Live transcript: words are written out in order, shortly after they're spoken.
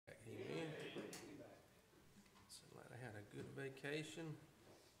dedication.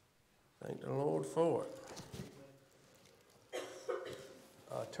 Thank the Lord for it.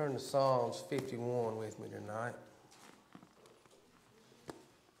 Turn to Psalms 51 with me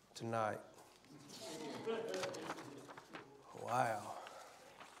tonight. Wow.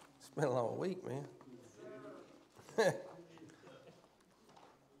 It's been a long week, man.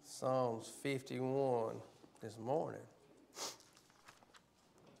 Psalms 51 this morning.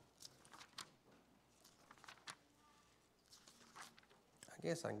 I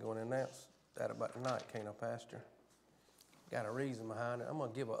guess I can go and announce that about tonight, can't I, Pastor? Got a reason behind it. I'm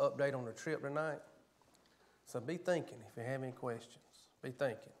going to give an update on the trip tonight. So be thinking if you have any questions. Be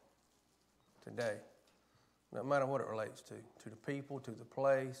thinking today. No matter what it relates to the people, to the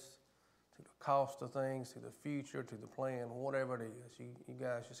place, to the cost of things, to the future, to the plan, whatever it is. You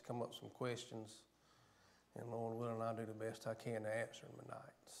guys just come up with some questions, and Lord willing, I'll do the best I can to answer them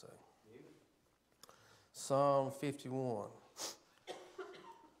tonight. So, Psalm 51.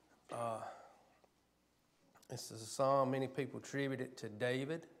 This is a psalm many people attribute it to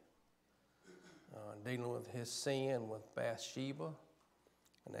David, dealing with his sin with Bathsheba,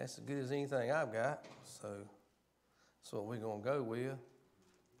 and that's as good as anything I've got. So that's what we're going to go with.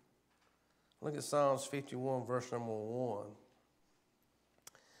 Look at Psalms 51, verse number 1.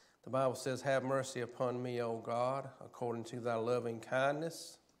 The Bible says, "Have mercy upon me, O God, according to thy loving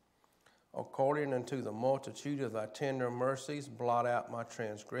kindness. According unto the multitude of thy tender mercies, blot out my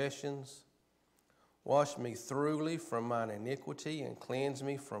transgressions. Wash me thoroughly from mine iniquity, and cleanse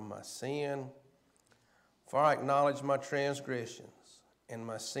me from my sin. For I acknowledge my transgressions, and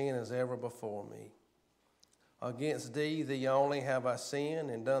my sin is ever before me. Against thee only have I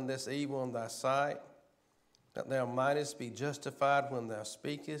sinned, and done this evil in thy sight, that thou mightest be justified when thou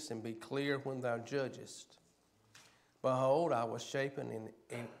speakest, and be clear when thou judgest. Behold, I was shapen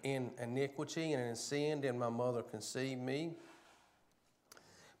in iniquity, and in sin did my mother conceive me.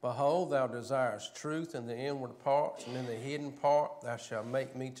 Behold, thou desirest truth in the inward parts, and in the hidden part thou shalt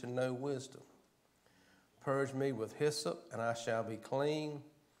make me to know wisdom. Purge me with hyssop, and I shall be clean.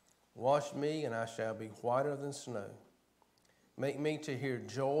 Wash me, and I shall be whiter than snow. Make me to hear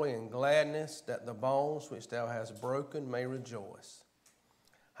joy and gladness, that the bones which thou hast broken may rejoice.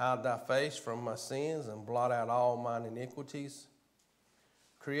 Hide thy face from my sins, and blot out all mine iniquities.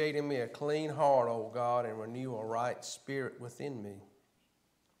 Create in me a clean heart, O God, and renew a right spirit within me.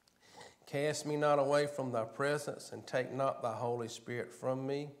 Cast me not away from thy presence, and take not thy Holy Spirit from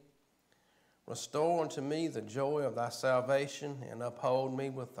me. Restore unto me the joy of thy salvation, and uphold me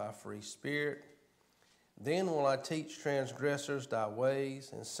with thy free spirit. Then will I teach transgressors thy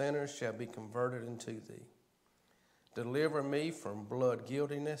ways, and sinners shall be converted unto thee. Deliver me from blood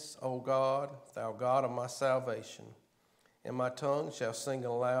guiltiness, O God, thou God of my salvation, and my tongue shall sing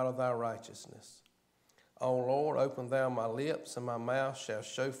aloud of thy righteousness. O Lord, open thou my lips, and my mouth shall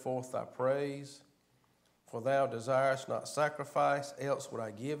show forth thy praise. For thou desirest not sacrifice, else would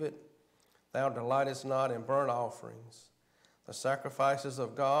I give it. Thou delightest not in burnt offerings. The sacrifices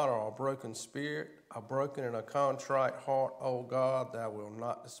of God are a broken spirit, a broken and a contrite heart, O God, thou wilt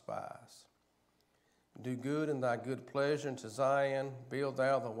not despise. Do good in thy good pleasure unto Zion, build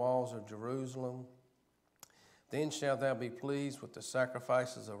thou the walls of Jerusalem. Then shalt thou be pleased with the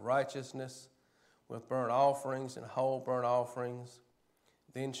sacrifices of righteousness, with burnt offerings and whole burnt offerings.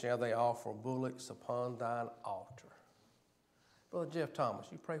 Then shall they offer bullocks upon thine altar." Brother Jeff Thomas,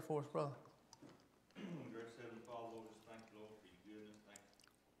 you pray for us, brother. Gracious Heavenly Father, Lord, just thank you, Lord, for your goodness. Thank you,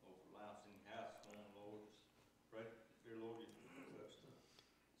 Lord, for allowing us in your house this morning, Lord. Just pray, dear Lord, you touch the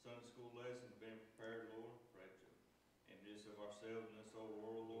Sunday school lesson, being prepared, Lord. Pray to and just of ourselves in this old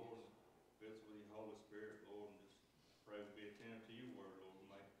world, Lord. Fill us with your Holy Spirit, Lord, and just pray we be attentive to your word, Lord.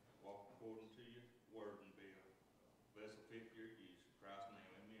 May walk according to your word and be a vessel fit for your use. In Christ's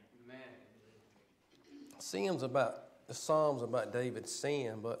name, amen. Amen. The Psalm's about David's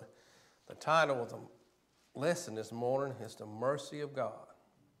sin, but the title of the lesson this morning is The Mercy of God.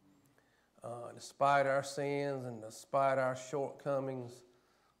 Despite our sins and despite our shortcomings,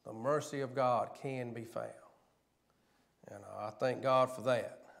 the mercy of God can be found. And I thank God for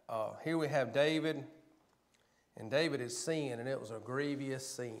that. Here we have David, and David had sinned, and it was a grievous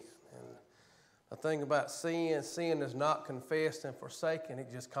sin. And the thing about sin is not confessed and forsaken,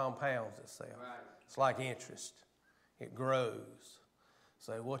 it just compounds itself. Right. It's like interest. It grows.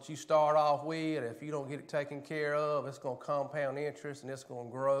 So what you start off with, if you don't get it taken care of, it's going to compound interest, and it's going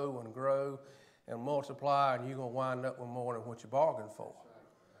to grow and grow and multiply, and you're going to wind up with more than what you bargained for.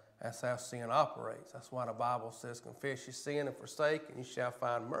 That's how sin operates. That's why the Bible says, confess your sin and forsake, and you shall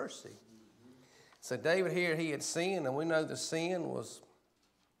find mercy. So David here, he had sinned, and we know the sin was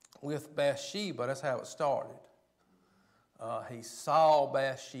with Bathsheba. That's how it started. He saw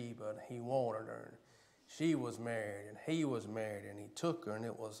Bathsheba and he wanted her. And she was married and he was married and he took her, and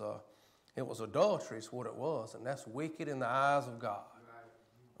it was adultery is what it was, and that's wicked in the eyes of God.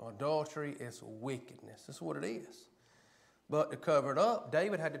 Right. Adultery is wickedness. That's what it is. But to cover it up,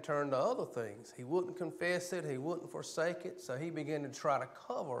 David had to turn to other things. He wouldn't confess it. He wouldn't forsake it. So he began to try to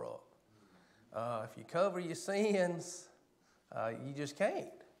cover up. If you cover your sins, you just can't.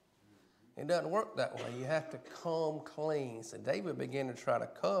 It doesn't work that way. You have to come clean. So David began to try to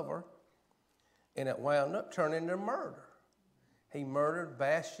cover, and it wound up turning into murder. He murdered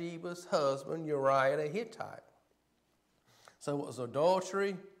Bathsheba's husband, Uriah the Hittite. So it was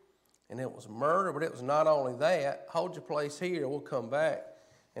adultery and it was murder, but it was not only that. Hold your place here. We'll come back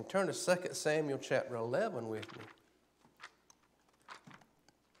and turn to 2 Samuel chapter 11 with me.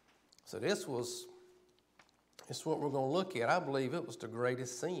 So this is what we're going to look at. I believe it was the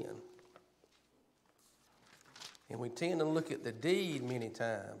greatest sin. And we tend to look at the deed many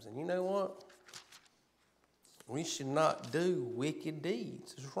times. And you know what? We should not do wicked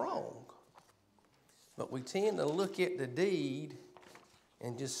deeds. It's wrong. But we tend to look at the deed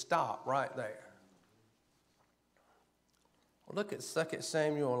and just stop right there. Look at 2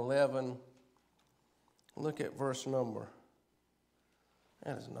 Samuel 11. Look at verse number.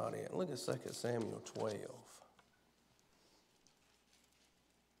 That is not it. Look at 2 Samuel 12.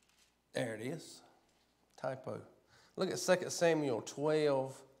 There it is. Typo. Look at 2 Samuel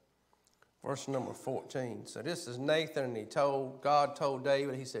 12, verse number 14. So this is Nathan, and God told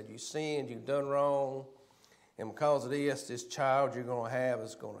David, he said, you sinned, you've done wrong, and because of this child you're going to have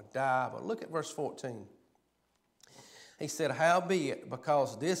is going to die. But look at verse 14. He said, howbeit,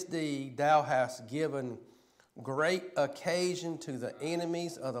 because this deed thou hast given great occasion to the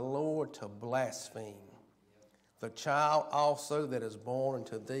enemies of the Lord to blaspheme, the child also that is born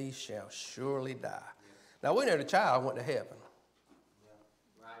unto thee shall surely die. Now, we know the child went to heaven.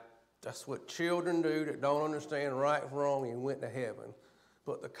 That's what children do that don't understand right from wrong, and went to heaven.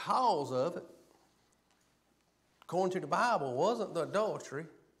 But the cause of it, according to the Bible, wasn't the adultery,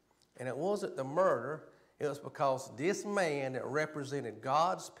 and it wasn't the murder. It was because this man that represented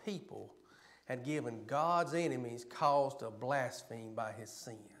God's people had given God's enemies cause to blaspheme by his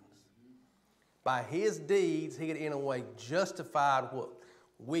sins. By his deeds, he had in a way justified what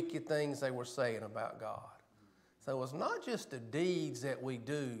wicked things they were saying about God. So it's not just the deeds that we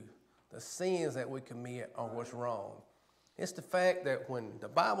do, the sins that we commit are what's wrong. It's the fact that when the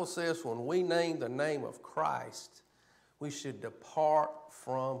Bible says when we name the name of Christ, we should depart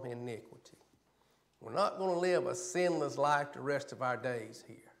from iniquity. We're not going to live a sinless life the rest of our days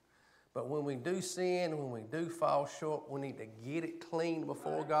here. But when we do sin, when we do fall short, we need to get it clean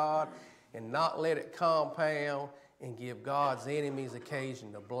before God and not let it compound and give God's enemies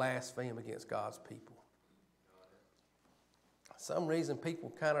occasion to blaspheme against God's people. Some reason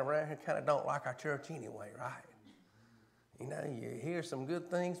people kind of around here kind of don't like our church anyway, right? You know, you hear some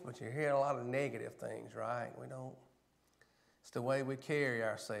good things, but you hear a lot of negative things, right? We don't. It's the way we carry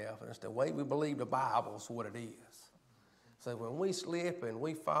ourselves, and it's the way we believe the Bible is what it is. So when we slip and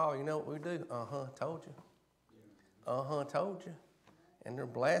we fall, you know what we do? Told you. Told you. And they're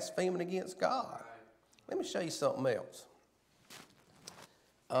blaspheming against God. Let me show you something else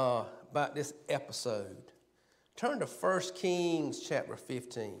about this episode. Turn to 1 Kings chapter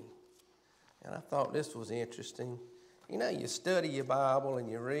 15. And I thought this was interesting. You know, you study your Bible and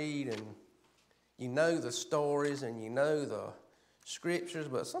you read and you know the stories and you know the scriptures,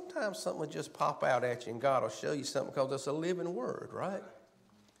 but sometimes something will just pop out at you and God will show you something because it's a living word, right?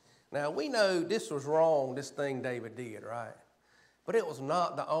 Now, we know this was wrong, this thing David did, right? But it was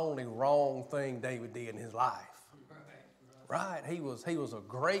not the only wrong thing David did in his life. Right? He was a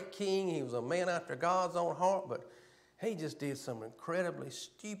great king. He was a man after God's own heart, but he just did some incredibly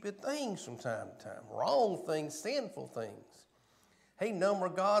stupid things from time to time. Wrong things, sinful things. He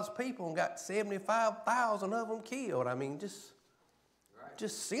numbered God's people and got 75,000 of them killed. I mean, just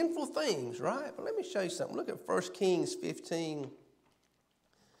sinful things, right? But let me show you something. Look at 1 Kings 15.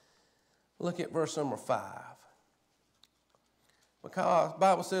 Look at verse number 5. Because the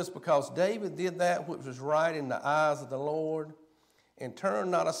Bible says, because David did that which was right in the eyes of the Lord, and turned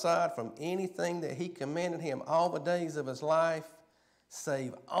not aside from anything that he commanded him all the days of his life,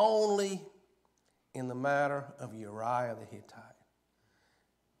 save only in the matter of Uriah the Hittite.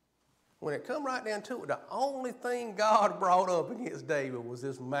 When it come right down to it, the only thing God brought up against David was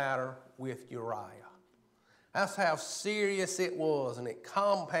this matter with Uriah. That's how serious it was, and it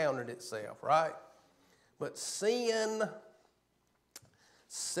compounded itself, right? But sin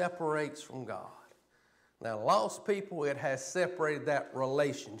separates from God. Now, lost people, it has separated that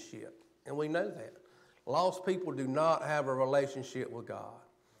relationship, and we know that. Lost people do not have a relationship with God.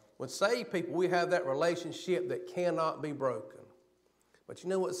 With saved people, we have that relationship that cannot be broken. But you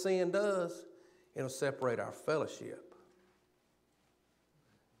know what sin does? It'll separate our fellowship.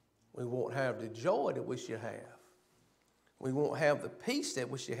 We won't have the joy that we should have. We won't have the peace that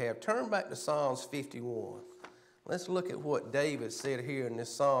we should have. Turn back to Psalms 51. Let's look at what David said here in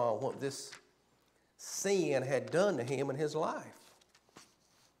this psalm, what this sin had done to him in his life.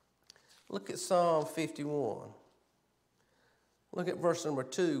 Look at Psalm 51. Look at verse number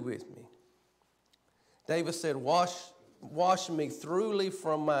 2 with me. David said, Wash me thoroughly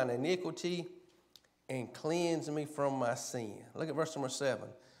from mine iniquity and cleanse me from my sin. Look at verse number 7.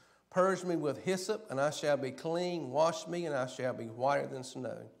 Purge me with hyssop, and I shall be clean. Wash me, and I shall be whiter than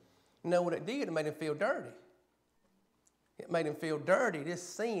snow. You know what it did? It made him feel dirty. It made him feel dirty. This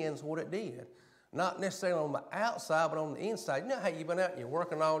sin's what it did. Not necessarily on the outside, but on the inside. You know how you've been out and you're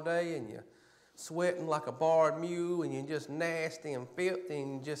working all day and you're sweating like a barred mule and you're just nasty and filthy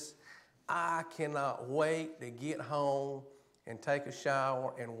and just, I cannot wait to get home and take a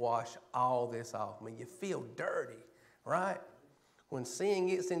shower and wash all this off me. You feel dirty, right? When sin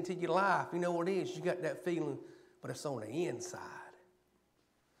gets into your life, you know what it is? You got that feeling, but it's on the inside.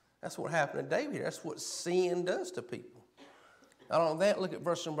 That's what happened to David. That's what sin does to people. Not only that, look at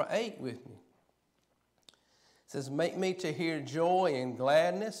verse number 8 with me. It says, Make me to hear joy and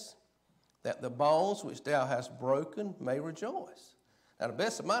gladness, that the bones which thou hast broken may rejoice. Now, to the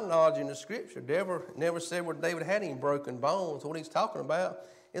best of my knowledge in the Scripture, never said where David had any broken bones. What he's talking about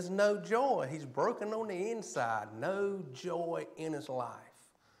is no joy. He's broken on the inside, no joy in his life.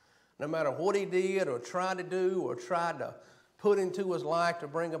 No matter what he did or tried to do or tried to put into his life to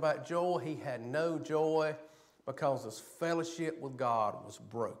bring about joy, he had no joy because his fellowship with God was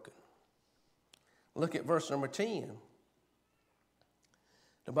broken. Look at verse number 10.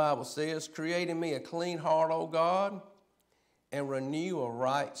 The Bible says, Create in me a clean heart, O God, and renew a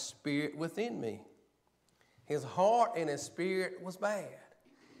right spirit within me. His heart and his spirit was bad.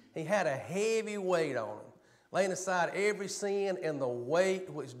 He had a heavy weight on him, laying aside every sin and the weight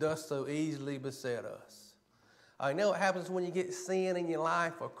which does so easily beset us. I know what happens when you get sin in your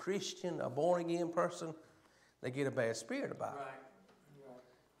life. A Christian, a born-again person, they get a bad spirit about it. Right.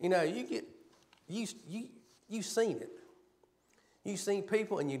 You know, you've seen it. You've seen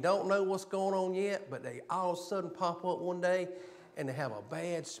people and you don't know what's going on yet, but they all of a sudden pop up one day and they have a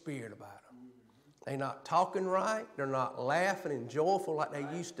bad spirit about them. They're not talking right. They're not laughing and joyful like they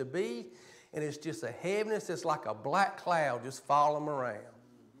used to be. And it's just a heaviness. It's like a black cloud just following them around.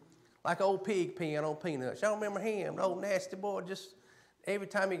 Like old Pigpen on Peanuts. Y'all remember him? The old nasty boy, just every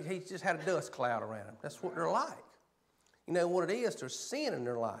time he just had a dust cloud around him. That's what they're like. You know what it is? There's sin in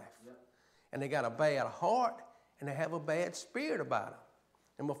their life. And they got a bad heart and they have a bad spirit about them.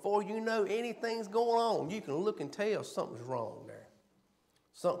 And before you know anything's going on, you can look and tell something's wrong there.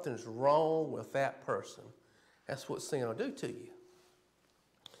 Something's wrong with that person. That's what sin will do to you.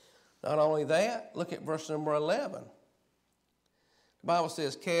 Not only that, look at verse number 11. The Bible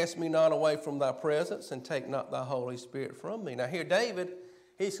says, Cast me not away from thy presence and take not thy Holy Spirit from me. Now here David,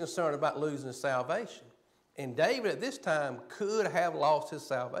 he's concerned about losing his salvation. And David at this time could have lost his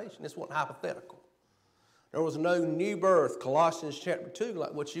salvation. This wasn't hypothetical. There was no new birth, Colossians chapter 2,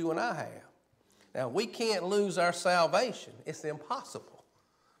 like what you and I have. Now, we can't lose our salvation. It's impossible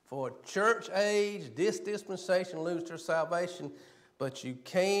for a church age, this dispensation, to lose their salvation, but you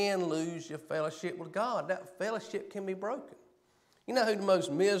can lose your fellowship with God. That fellowship can be broken. You know who the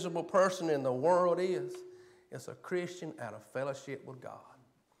most miserable person in the world is? It's a Christian out of fellowship with God.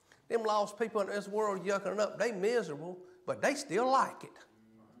 Them lost people in this world yucking it up, they miserable, but they still like it.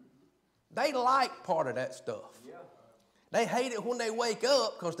 They like part of that stuff. Yeah. They hate it when they wake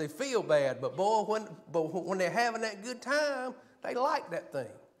up because they feel bad, but boy, when they're having that good time, they like that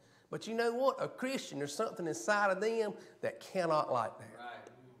thing. But you know what? A Christian, there's something inside of them that cannot like that. Right.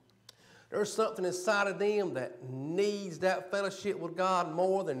 There's something inside of them that needs that fellowship with God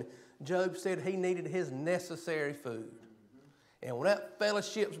more than Job said he needed his necessary food. And when that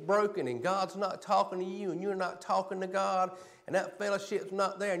fellowship's broken and God's not talking to you and you're not talking to God and that fellowship's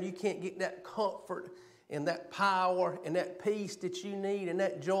not there and you can't get that comfort and that power and that peace that you need and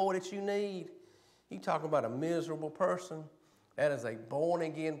that joy that you need, you talking about a miserable person. That is a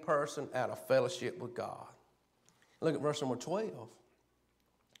born-again person out of fellowship with God. Look at verse number 12.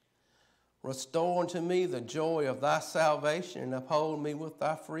 Restore unto me the joy of thy salvation and uphold me with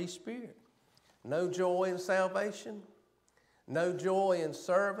thy free spirit. No joy in salvation. No joy in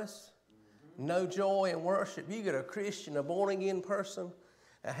service, no joy in worship. You get a Christian, a born-again person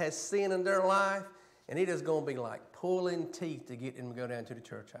that has sin in their life, and it is going to be like pulling teeth to get them to go down to the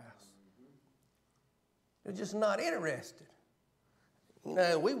church house. They're just not interested. You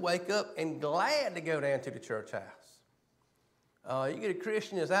know, we wake up and glad to go down to the church house. You get a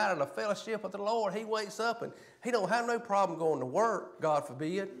Christian that's out of the fellowship with the Lord, he wakes up and he don't have no problem going to work, God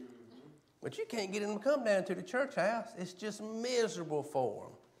forbid. But you can't get him to come down to the church house. It's just miserable for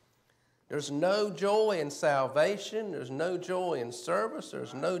him. There's no joy in salvation. There's no joy in service.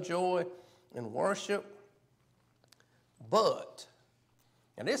 There's no joy in worship. But,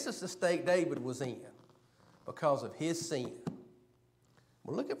 and this is the state David was in because of his sin.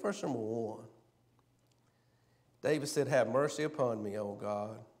 Well, look at verse number 1. David said, have mercy upon me, O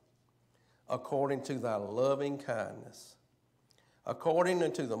God, according to thy loving kindness. According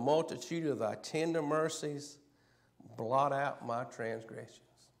unto the multitude of thy tender mercies, blot out my transgressions.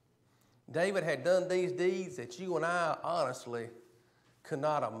 David had done these deeds that you and I honestly could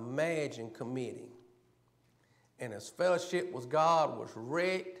not imagine committing. And his fellowship with God was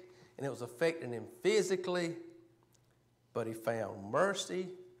wrecked, and it was affecting him physically, but he found mercy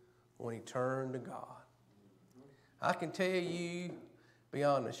when he turned to God. I can tell you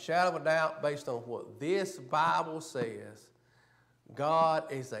beyond a shadow of a doubt, based on what this Bible says,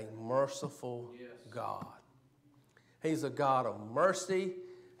 God is a merciful God. He's a God of mercy.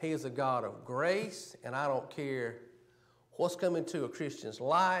 He is a God of grace, and I don't care what's coming to a Christian's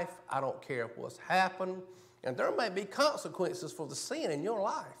life. I don't care what's happened. And there may be consequences for the sin in your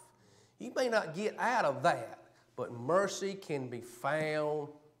life. You may not get out of that, but mercy can be found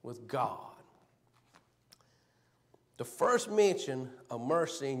with God. The first mention of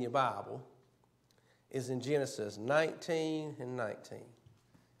mercy in your Bible is in Genesis 19 and 19. And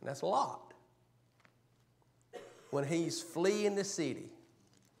that's Lot. When he's fleeing the city.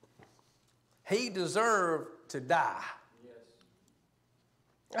 He deserved to die. Yes.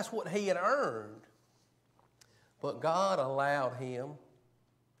 That's what he had earned. But God allowed him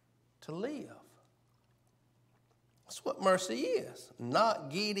to live. That's what mercy is.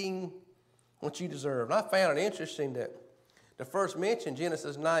 Not getting what you deserve. And I found it interesting that the first mention,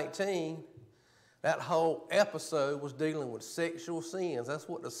 Genesis 19, that whole episode was dealing with sexual sins. That's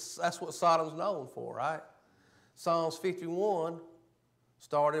what Sodom's known for, right? Psalms 51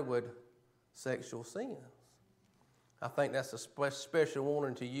 started with sexual sins. I think that's a special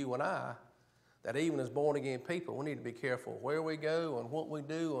warning to you and I, that even as born-again people, we need to be careful where we go and what we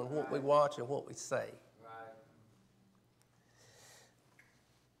do and what we watch and what we say. Right.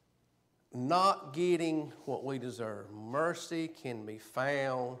 Not getting what we deserve. Mercy can be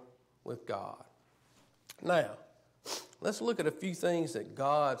found with God. Now, let's look at a few things that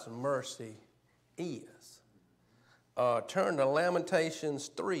God's mercy is. Turn to Lamentations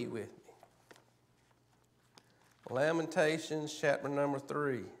 3 with me. Lamentations chapter number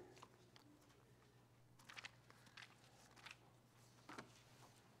 3.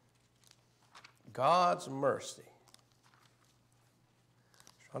 God's mercy.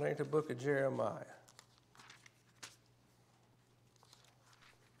 Right into the book of Jeremiah.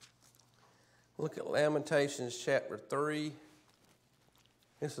 Look at Lamentations chapter 3.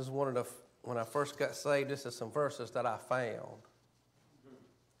 This is one of the, when I first got saved, this is some verses that I found.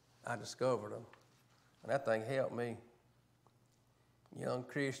 I discovered them. And that thing helped me. Young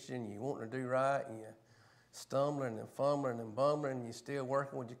Christian, you want to do right, and you're stumbling and fumbling and bumbling, and you're still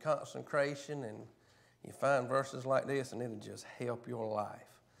working with your concentration, and you find verses like this, and it'll just help your life.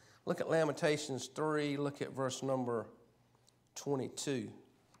 Look at Lamentations 3, look at verse number 22.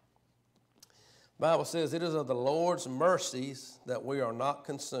 The Bible says, it is of the Lord's mercies that we are not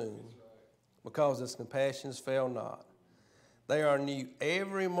consumed, because his compassions fail not. They are new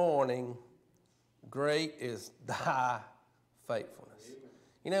every morning. Great is thy faithfulness. Amen.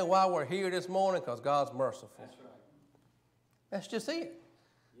 You know why we're here this morning? Because God's merciful. That's right. That's just it.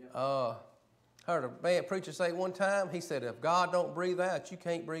 Yeah. Heard a bad preacher say one time, he said, if God don't breathe out, you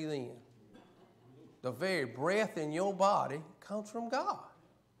can't breathe in. The very breath in your body comes from God.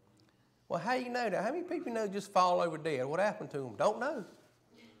 Well, how you know that? How many people know just fall over dead? What happened to them? Don't know.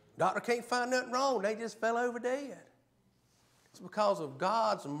 Doctor can't find nothing wrong. They just fell over dead. It's because of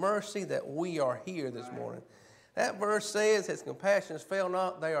God's mercy that we are here this morning. That verse says, his compassions fail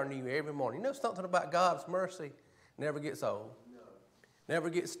not, they are new every morning. You know something about God's mercy? Never gets old. Never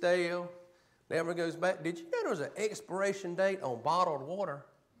gets stale. Never goes back. Did you know there's an expiration date on bottled water?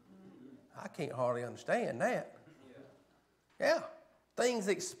 I can't hardly understand that. Yeah. Things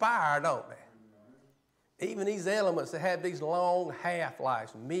expire, don't they? Even these elements that have these long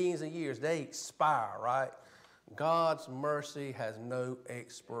half-lives, millions of years, they expire, right? God's mercy has no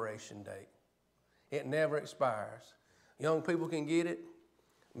expiration date. It never expires. Young people can get it.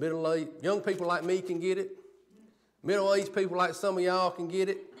 Young people like me can get it. Middle-aged people like some of y'all can get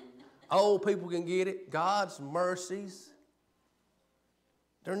it. Old people can get it. God's mercies,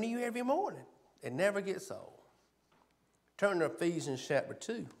 they're new every morning. It never gets old. Turn to Ephesians chapter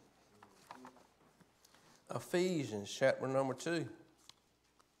 2. Ephesians chapter number 2.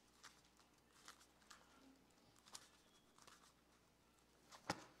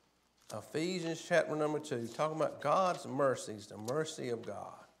 Ephesians chapter number 2, talking about God's mercies, the mercy of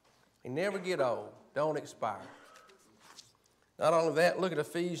God. They never get old, don't expire. Not only that, look at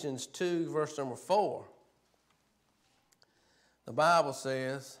Ephesians 2, verse number 4. The Bible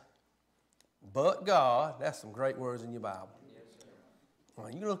says, but God, that's some great words in your Bible. Yes, sir.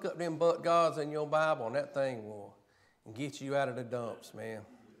 Well, you look up them but Gods in your Bible, and that thing will get you out of the dumps, man.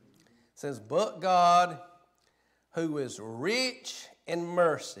 It says, but God, who is rich in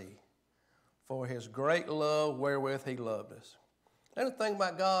mercy, for his great love wherewith he loved us. And the thing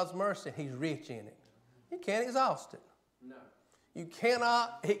about God's mercy, he's rich in it. You can't exhaust it. No. You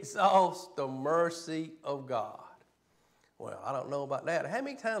cannot exhaust the mercy of God. Well, I don't know about that. How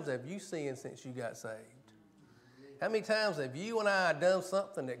many times have you sinned since you got saved? How many times have you and I done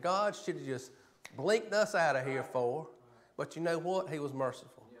something that God should have just blinked us out of here for? But you know what? He was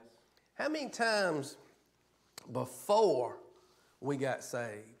merciful. Yes. How many times before we got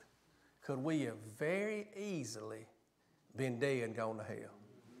saved could we have very easily been dead and gone to hell?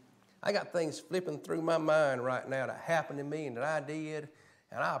 I got things flipping through my mind right now that happened to me and that I did,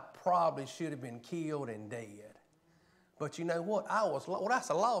 and I probably should have been killed and dead. But you know what? Well, that's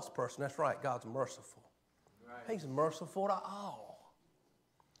a lost person. That's right. God's merciful. Right. He's merciful to all.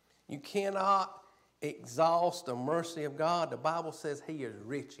 You cannot exhaust the mercy of God. The Bible says he is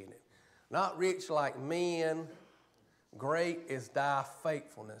rich in it. Not rich like men. Great is thy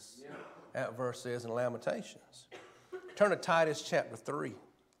faithfulness. Yeah. That verse says in Lamentations. Turn to Titus chapter 3.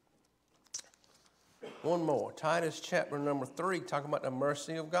 One more. Titus chapter number 3, talking about the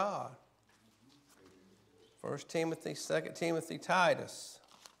mercy of God. 1 Timothy, 2 Timothy, Titus.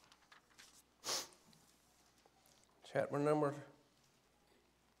 Chapter number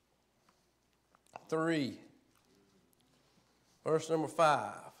 3. Verse number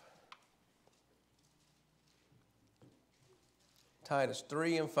 5. Titus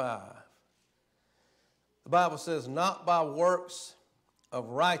 3 and 5. The Bible says, not by works of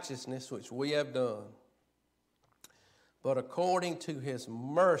righteousness which we have done, but according to his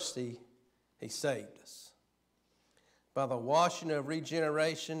mercy he saved us, by the washing of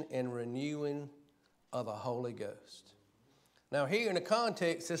regeneration and renewing of the Holy Ghost. Now here in the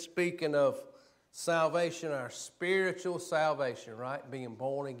context, it's speaking of salvation, our spiritual salvation, right? Being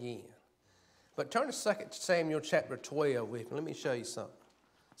born again. But turn to 2 Samuel chapter 12 with me. Let me show you something.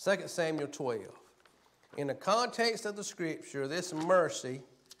 2 Samuel 12. In the context of the scripture, this mercy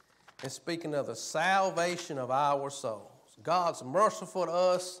is speaking of the salvation of our souls. God's merciful to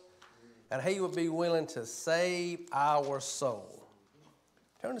us, and he would be willing to save our soul.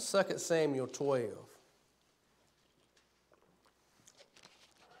 Turn to 2 Samuel 12.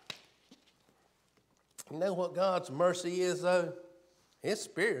 You know what God's mercy is, though? It's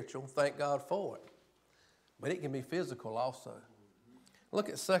spiritual, thank God for it. But it can be physical also. Look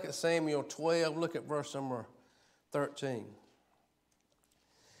at 2 Samuel 12, look at verse number 13.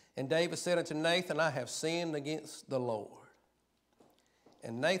 And David said unto Nathan, I have sinned against the Lord.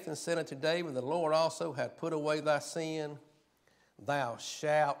 And Nathan said unto David, the Lord also hath put away thy sin, thou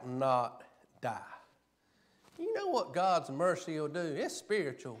shalt not die. You know what God's mercy will do? It's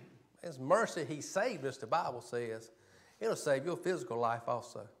spiritual. It's mercy he saved us, the Bible says. It'll save your physical life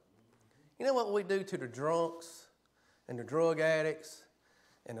also. You know what we do to the drunks and the drug addicts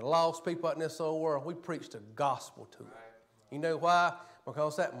and the lost people out in this old world? We preach the gospel to them. You know why?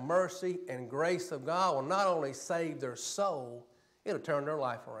 Because that mercy and grace of God will not only save their soul, it'll turn their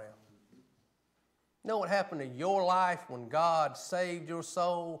life around. You know what happened to your life when God saved your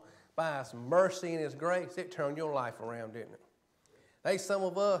soul by his mercy and his grace? It turned your life around, didn't it? There's some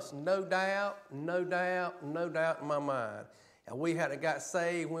of us, no doubt in my mind. And we hadn't got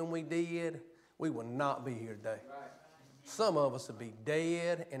saved when we did, we would not be here today. Right. Some of us would be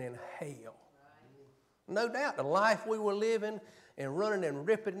dead and in hell. Right. No doubt the life we were living and running and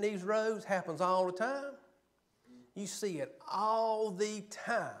ripping these roads happens all the time. You see it all the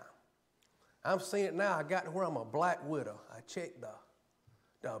time. I'm seeing it now. I got to where I'm a black widow. I check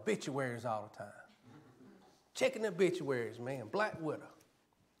the obituaries all the time. Checking the obituaries, man, black widow.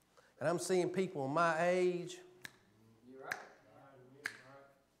 And I'm seeing people my age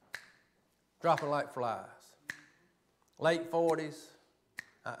dropping like flies. Late 40s.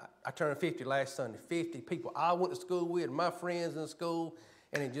 I turned 50 last Sunday. 50 people I went to school with, my friends in school,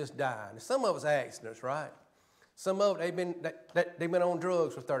 and it just died. And some of us accidents, right? Some of them, they've been on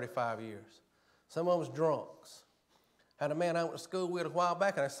drugs for 35 years. Some of them's drunks. Had a man I went to school with a while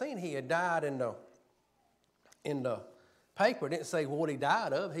back, and I seen he had died in the paper. It didn't say what he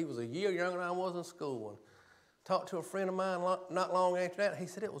died of. He was a year younger than I was in school. And talked to a friend of mine not long after that. He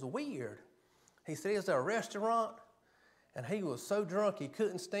said it was weird. He said he was at a restaurant, and he was so drunk he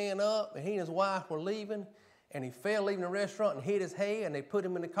couldn't stand up, and he and his wife were leaving, and he fell leaving the restaurant and hit his head, and they put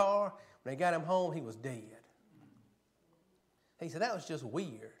him in the car. When they got him home, he was dead. He said that was just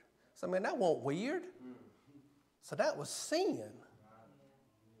weird. So, man, that wasn't weird. So that was sin.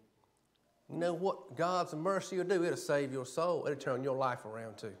 You know what God's mercy will do? It'll save your soul. It'll turn your life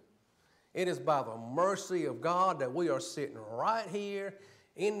around too. It is by the mercy of God that we are sitting right here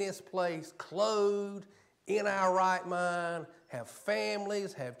in this place, clothed, in our right mind, have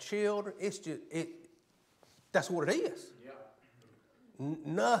families, have children. It's just, that's what it is. Yeah.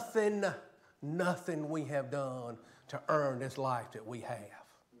 Nothing we have done to earn this life that we have.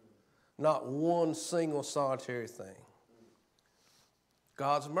 Not one single solitary thing.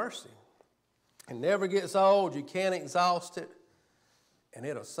 God's mercy. It never gets old. You can't exhaust it. And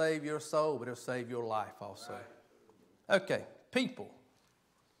it'll save your soul, but it'll save your life also. Okay, people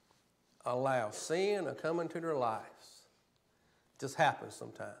allow sin to come into their lives. It just happens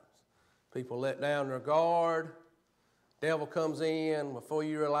sometimes. People let down their guard. Devil comes in. Before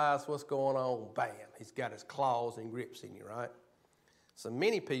you realize what's going on, bam, he's got his claws and grips in you, right? So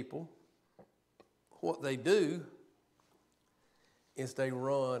many people, what they do is they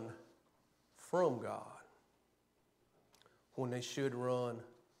run from God when they should run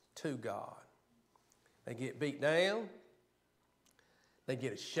to God. They get beat down. They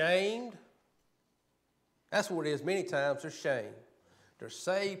get ashamed. That's what it is many times. They're ashamed. They're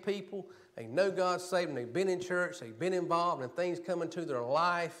saved people. They know God's saved them. They've been in church. They've been involved, and things come into their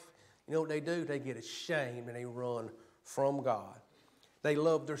life. You know what they do? They get ashamed and they run from God. They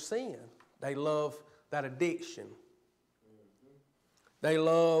love their sin. They love that addiction. They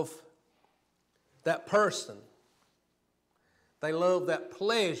love that person. They love that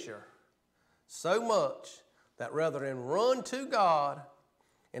pleasure so much that rather than run to God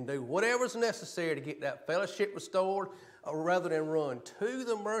and do whatever's necessary to get that fellowship restored, or rather than run to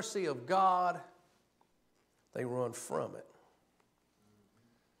the mercy of God, they run from it.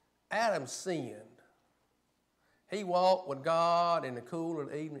 Adam sinned. He walked with God in the cool of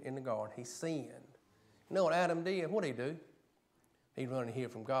the evening in the garden. He sinned. You know what Adam did? What did he do? He run to hear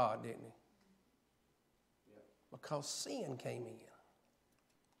from God, didn't he? Because sin came in.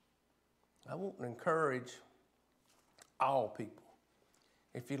 I want to encourage all people.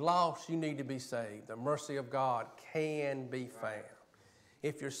 If you're lost, you need to be saved. The mercy of God can be found.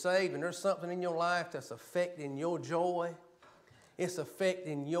 If you're saved and there's something in your life that's affecting your joy, it's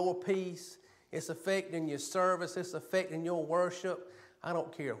affecting your peace, it's affecting your service, it's affecting your worship, I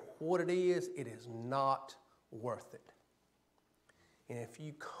don't care what it is not worth it. And if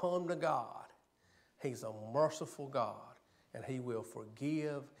you come to God, He's a merciful God, and He will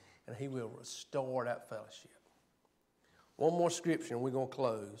forgive, and He will restore that fellowship. One more scripture, and we're going to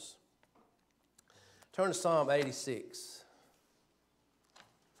close. Turn to Psalm 86.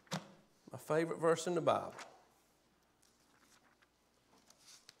 My favorite verse in the Bible.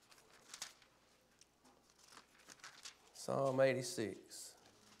 Psalm 86.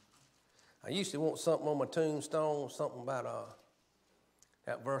 I used to want something on my tombstone, something about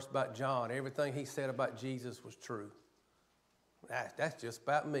that verse about John. Everything he said about Jesus was true. That's just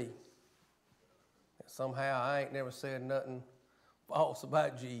about me. Somehow I ain't never said nothing false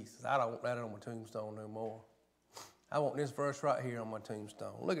about Jesus. I don't want that on my tombstone no more. I want this verse right here on my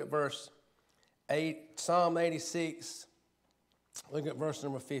tombstone. Look at verse 8, Psalm 86. Look at verse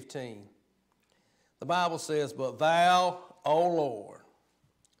number 15. The Bible says, "But thou, O Lord,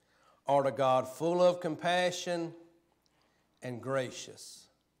 art a God full of compassion and gracious,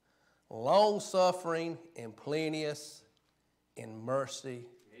 long-suffering and plenteous in mercy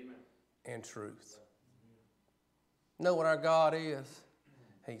and truth." Know what our God is?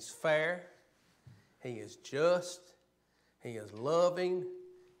 He's fair. He is just. He is loving.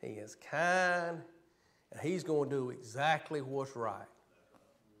 He is kind. And He's going to do exactly what's right.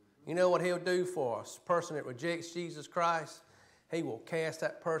 You know what He'll do for a person that rejects Jesus Christ? He will cast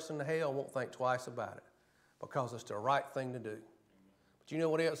that person to hell and won't think twice about it, because it's the right thing to do. But you know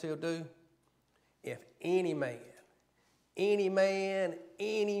what else He'll do? If any man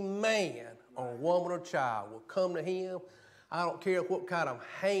or woman or child will come to Him, I don't care what kind of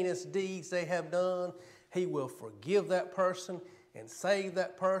heinous deeds they have done, He will forgive that person and save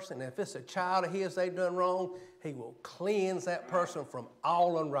that person. And if it's a child of His they've done wrong, He will cleanse that person from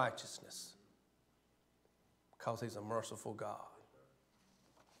all unrighteousness. because he's a merciful God.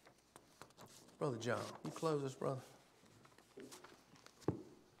 Brother John, you close this, brother.